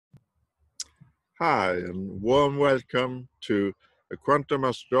Hi, and warm welcome to a Quantum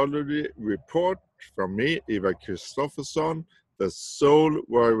Astrology report from me, Ivar Kristoffersson, the Soul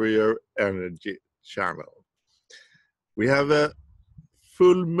Warrior Energy channel. We have a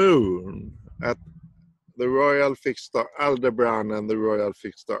full moon at the Royal Fixed Star Aldebaran and the Royal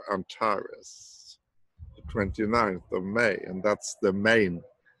Fixed Star Antares, the 29th of May, and that's the main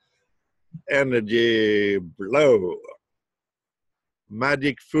energy blow.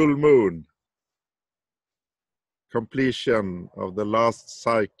 Magic full moon. Completion of the last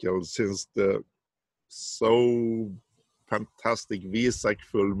cycle since the so fantastic Vesak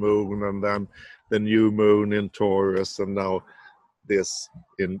full moon, and then the new moon in Taurus, and now this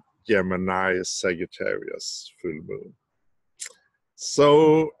in Gemini Sagittarius full moon.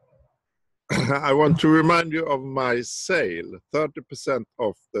 So I want to remind you of my sale, 30%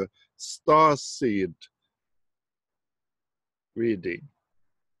 off the Starseed reading.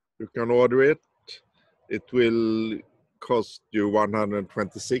 You can order it. It will cost you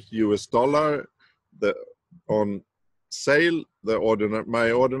 $126 on sale.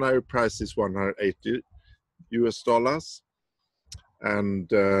 My ordinary price is $180, and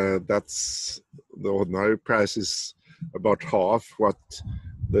that's the ordinary price is about half what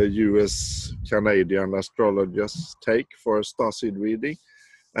the US Canadian astrologers take for a starseed reading,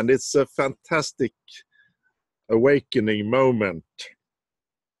 and it's a fantastic awakening moment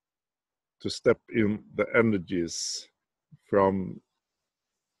to step in the energies from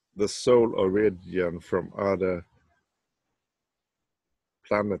the soul origin from other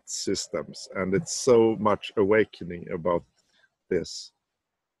planet systems. And it's so much awakening about this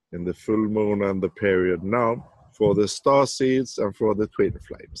in the full moon and the period now for the star seeds and for the twin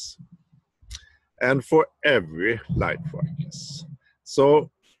flames and for every light workers.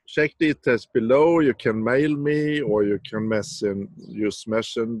 So check details below. You can mail me or you can use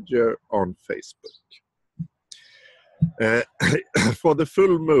Messenger on Facebook. For the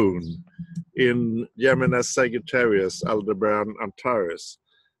full moon in Gemini Sagittarius, Aldebaran-Antares,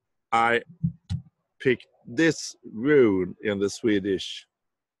 I picked this rune in the Swedish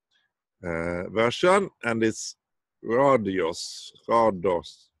version, and it's radio.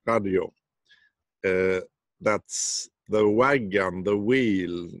 That's the wagon, the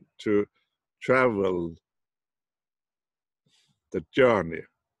wheel to travel the journey.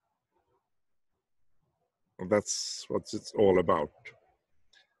 And that's what it's all about.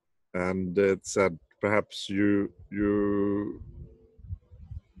 And it said perhaps you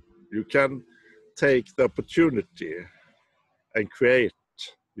can take the opportunity and create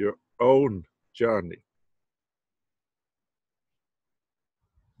your own journey.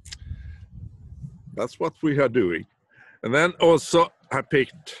 That's what we are doing. And then also I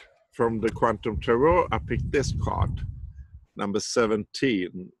picked from the Quantum Tarot, I picked this card, number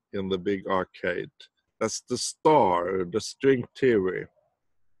 17 in the big arcade. That's the star, the string theory.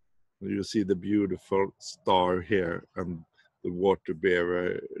 You see the beautiful star here and the water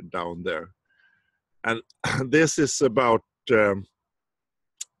bearer down there. And this is about the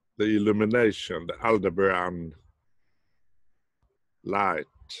illumination, the Aldebaran light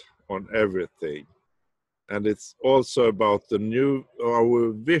on everything. And it's also about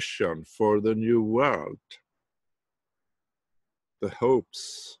our vision for the new world, the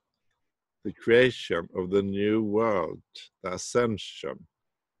hopes, the creation of the new world, the ascension,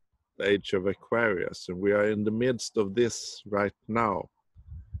 the age of Aquarius. And we are in the midst of this right now,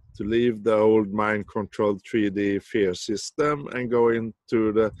 to leave the old mind-controlled 3D fear system and go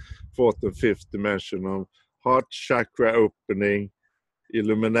into the fourth and fifth dimension of heart chakra opening,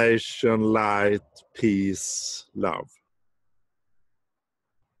 illumination, light, peace, love.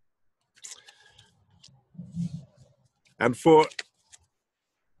 And for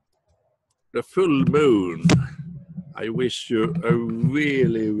the full moon, I wish you a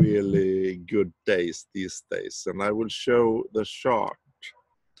really, really good days these days. And I will show the chart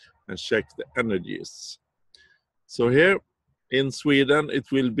and check the energies. So here in Sweden,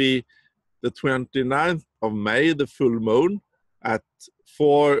 it will be the 29th of May, the full moon, at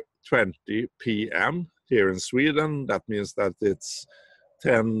 4:20 p.m. here in Sweden. That means that it's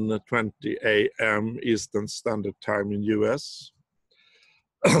 10:20 a.m. Eastern Standard Time in US.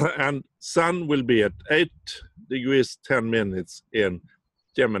 And sun will be at 8 degrees 10 minutes in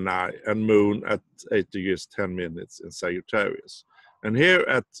Gemini, and moon at 8 degrees 10 minutes in Sagittarius. And here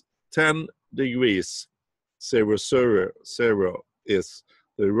at 10 degrees 00 is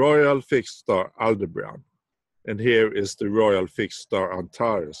the Royal Fixed Star Aldebaran. And here is the Royal Fixed Star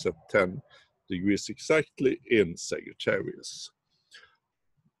Antares at 10 degrees exactly in Sagittarius.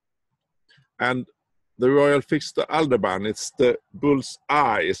 And the royal fixed Aldebaran, it's the bull's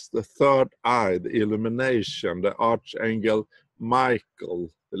eye, it's the third eye, the illumination, the archangel Michael,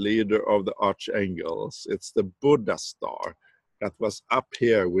 the leader of the archangels. It's the Buddha star that was up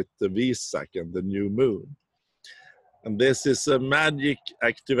here with the Vesak and the new moon. And this is a magic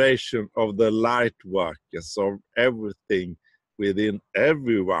activation of the light workers, of everything within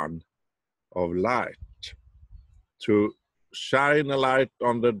everyone of light, to shine a light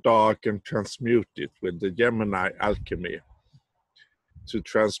on the dark and transmute it with the Gemini alchemy, to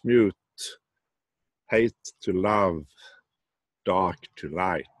transmute hate to love, dark to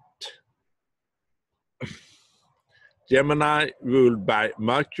light. Gemini ruled by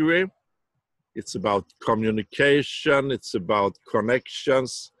Mercury. It's about communication, it's about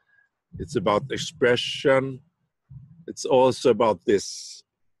connections, it's about expression. It's also about this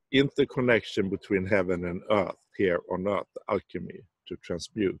interconnection between heaven and earth, here on earth, alchemy, to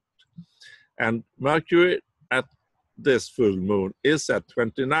transmute. And Mercury at this full moon is at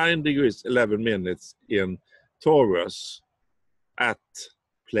 29 degrees 11 minutes in Taurus at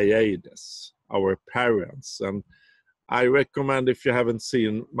Pleiades, our parents. And I recommend, if you haven't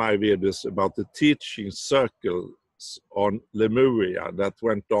seen my videos about the teaching circles on Lemuria that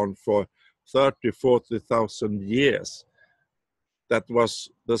went on for 30, 40,000 years, that was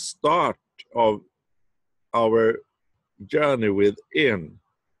the start of our journey within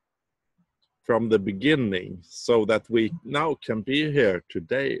from the beginning, so that we now can be here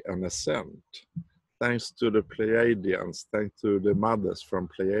today and ascend. Thanks to the Pleiadians, thanks to the mothers from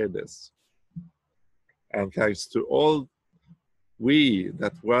Pleiades. And thanks to all we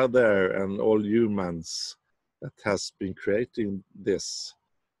that were there and all humans that has been creating this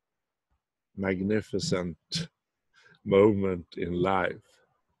magnificent moment in life.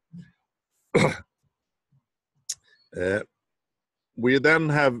 We then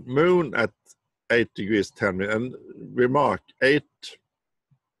have moon at 8 degrees 10 minutes, and remark 8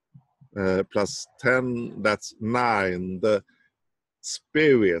 plus 10, that's 9. The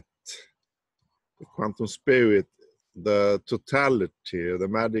spirit, the quantum spirit, the totality, the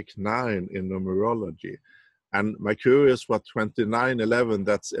magic 9 in numerology. And Mercurius was 2911,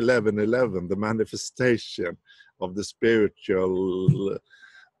 that's 1111, the manifestation of the spiritual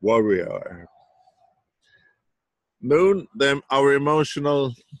warrior. Moon, then our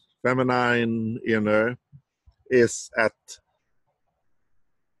emotional feminine inner, is at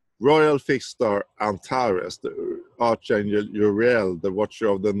royal fixed star Antares, the archangel Uriel, the watcher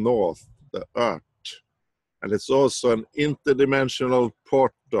of the north, the earth. And it's also an interdimensional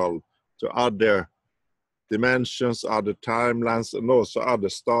portal to other dimensions, other timelines, and also other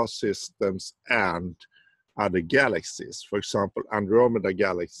star systems and other galaxies. For example, Andromeda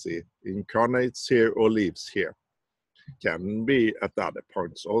Galaxy incarnates here or lives here. Can be at other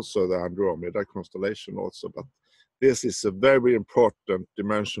points also, the Andromeda constellation also, but this is a very important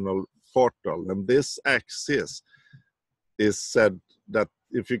dimensional portal. And this axis is said that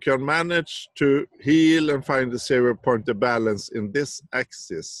if you can manage to heal and find the 0 point of balance in this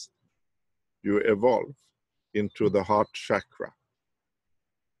axis, you evolve into the heart chakra,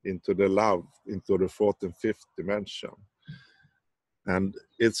 into the love, into the 4th and 5th dimension. And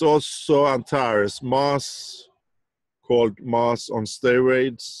it's also Antares, Mars, called Mars on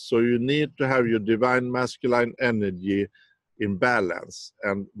steroids. So you need to have your divine masculine energy in balance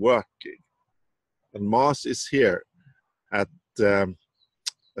and working. And Mars is here at the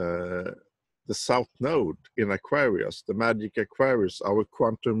South Node in Aquarius, the magic Aquarius, our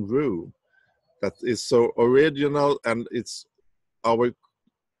quantum room. That is so original, and it's our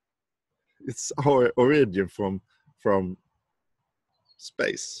origin from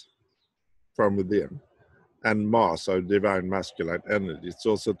space, from within. And Mars, our divine masculine energy. It's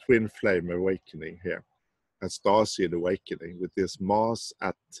also twin flame awakening here, and Starseed awakening, with this Mars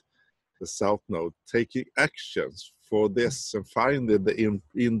at the South Node, taking actions for this and finding the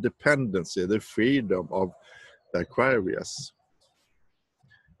independence, the freedom of the Aquarius.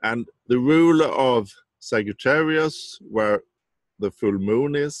 And the ruler of Sagittarius, where the full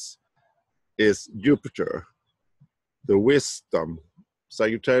moon is Jupiter, the wisdom.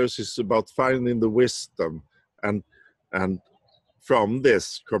 Sagittarius is about finding the wisdom, and from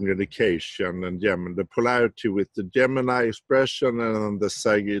this communication and Gemini, the polarity with the Gemini expression and the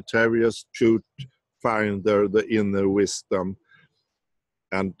Sagittarius to find the inner wisdom.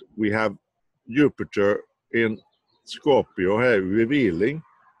 And we have Jupiter in Scorpio here, revealing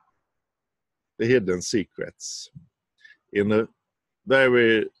the hidden secrets in a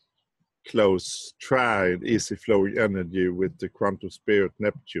very close trine, easy flowing energy with the quantum spirit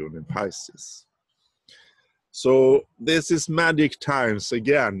Neptune in Pisces. So this is magic times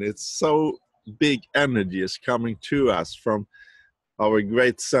again. It's so big energies coming to us from our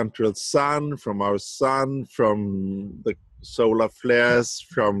great central sun, from our sun, from the solar flares,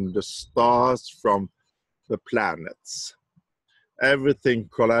 from the stars, from the planets. Everything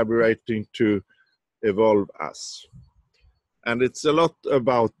collaborating to evolve us. And it's a lot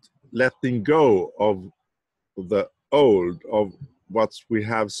about letting go of the old, of what we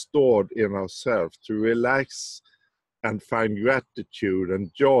have stored in ourselves, to relax and find gratitude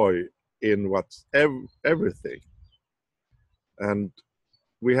and joy in what's everything. And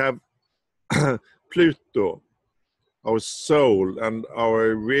we have Pluto, our soul and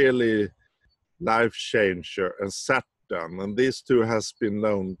our really life changer, and Saturn, and these two has been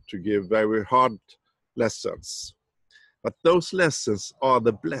known to give very hard lessons. But those lessons are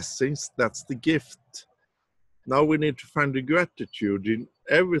the blessings, that's the gift. Now we need to find the gratitude in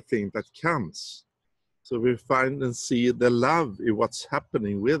everything that comes. So we find and see the love in what's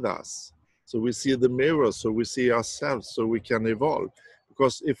happening with us. So we see the mirror, so we see ourselves, so we can evolve.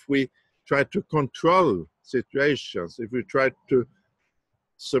 Because if we try to control situations, if we try to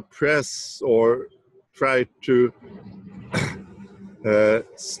suppress or try to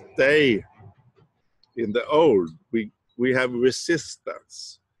stay in the old, we have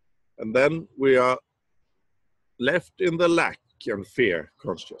resistance. And then we are left in the lack and fear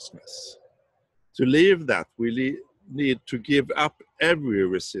consciousness. To leave that, we need to give up every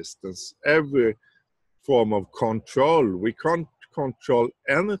resistance, every form of control. We can't control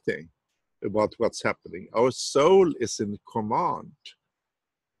anything about what's happening. Our soul is in command.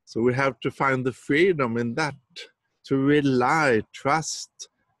 So we have to find the freedom in that, to rely, trust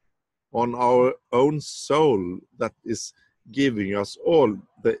on our own soul that is giving us all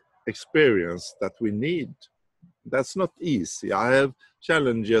the experience that we need. That's not easy. I have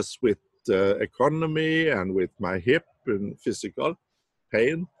challenges with economy and with my hip and physical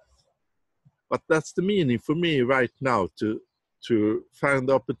pain. But that's the meaning for me right now, to find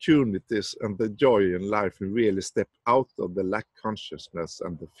the opportunities and the joy in life and really step out of the lack consciousness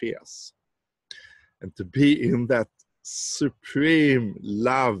and the fears. And to be in that supreme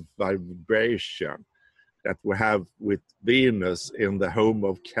love vibration that we have with Venus in the home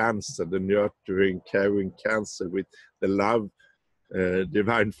of Cancer, the nurturing, caring Cancer, with the love,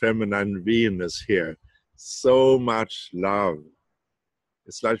 divine feminine Venus here. So much love.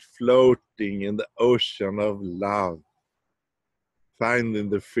 It's like floating in the ocean of love, finding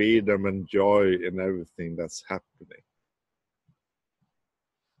the freedom and joy in everything that's happening.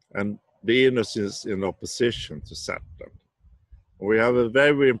 And Venus is in opposition to Saturn. We have a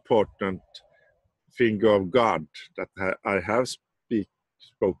very important finger of God that I have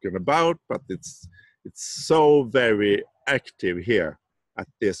spoken about, but it's so very active here at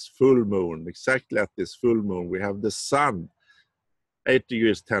this full moon. Exactly at this full moon, we have the sun 8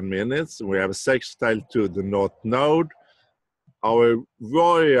 degrees 10 minutes, and we have a sextile to the North Node. Our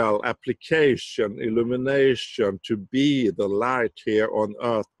royal application, illumination to be the light here on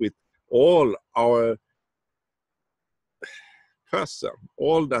earth with all our person,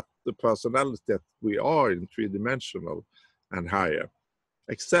 all that the personality that we are in three-dimensional and higher,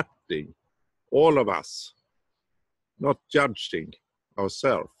 accepting all of us, not judging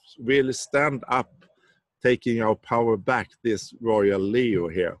ourselves, really stand up, taking our power back, this royal Leo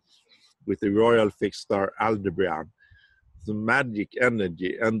here, with the royal fixed star Aldebaran, the magic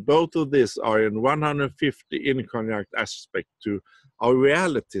energy. And both of these are in 150 in conjunct aspect to our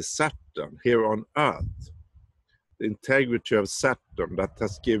reality, Saturn, here on earth. The integrity of Saturn that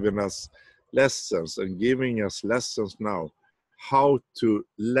has given us lessons and giving us lessons now, how to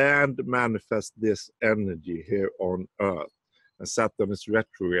land manifest this energy here on earth. And Saturn is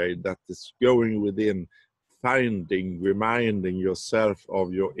retrograde, that is going within, finding, reminding yourself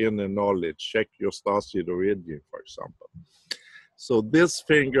of your inner knowledge. Check your starseed origin, for example. So this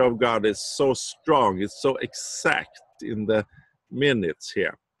finger of God is so strong, it's so exact in the minutes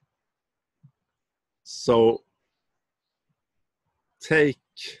here. So take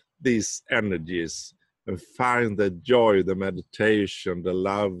these energies and find the joy, the meditation, the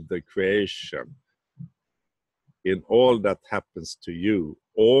love, the creation in all that happens to you,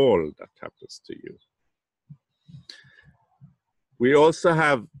 all that happens to you. We also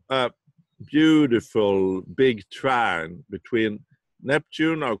have a beautiful big trine between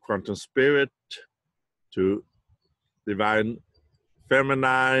Neptune, our quantum spirit, to divine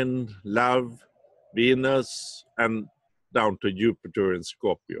feminine love, Venus, and down to Jupiter in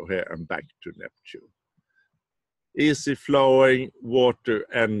Scorpio here and back to Neptune. Easy flowing water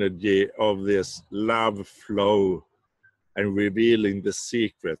energy of this love flow and revealing the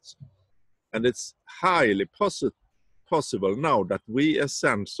secrets. And it's highly possible now that we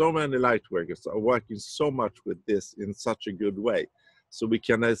ascend, so many light workers are working so much with this in such a good way. So we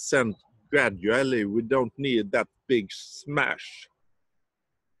can ascend gradually. We don't need that big smash.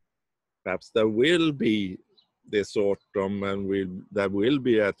 Perhaps there will be this autumn, and there will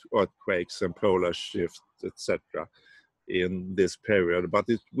be earthquakes and polar shifts, etc. in this period, but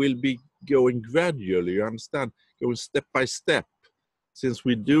it will be going gradually, you understand, going step by step, since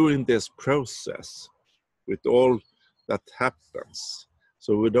we're doing this process with all that happens.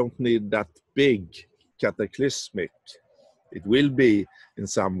 So we don't need that big cataclysmic. It will be in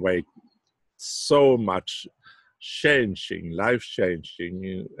some way so much changing,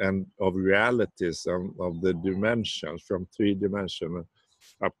 life-changing, and of realities and of the dimensions from 3-dimensional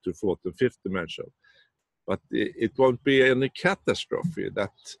up to 4th and 5th dimension. But it won't be any catastrophe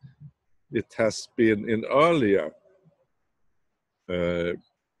that it has been in earlier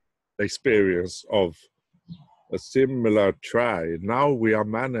experience of a similar try. Now we are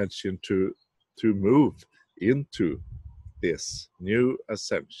managing to move into this new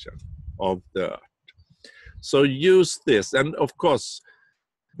ascension of the Earth. So use this, and of course,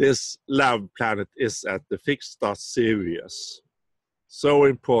 this love planet is at the fixed star Sirius. So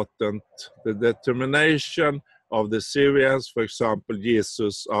important, the determination of the Syrians, for example,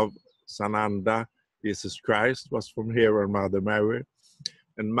 Jesus of Sananda, Jesus Christ was from here and Mother Mary.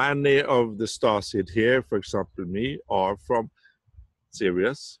 And many of the starseed here, for example me, are from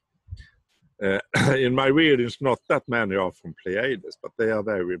Sirius. In my readings, not that many are from Pleiades, but they are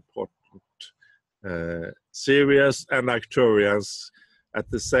very important. Sirius and Arcturians at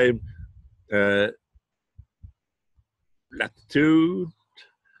the same latitude.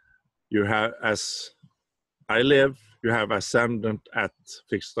 You have, as I live, you have ascendant at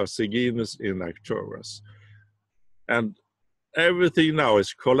fixed star Cygnus in Arcturus. And everything now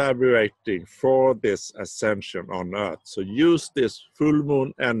is collaborating for this ascension on Earth. So use this full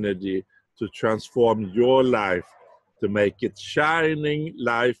moon energy to transform your life, to make it shining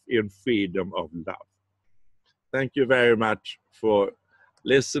life in freedom of love. Thank you very much for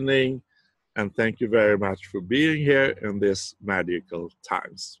listening, and thank you very much for being here in these magical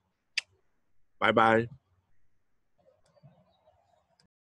times. Bye-bye.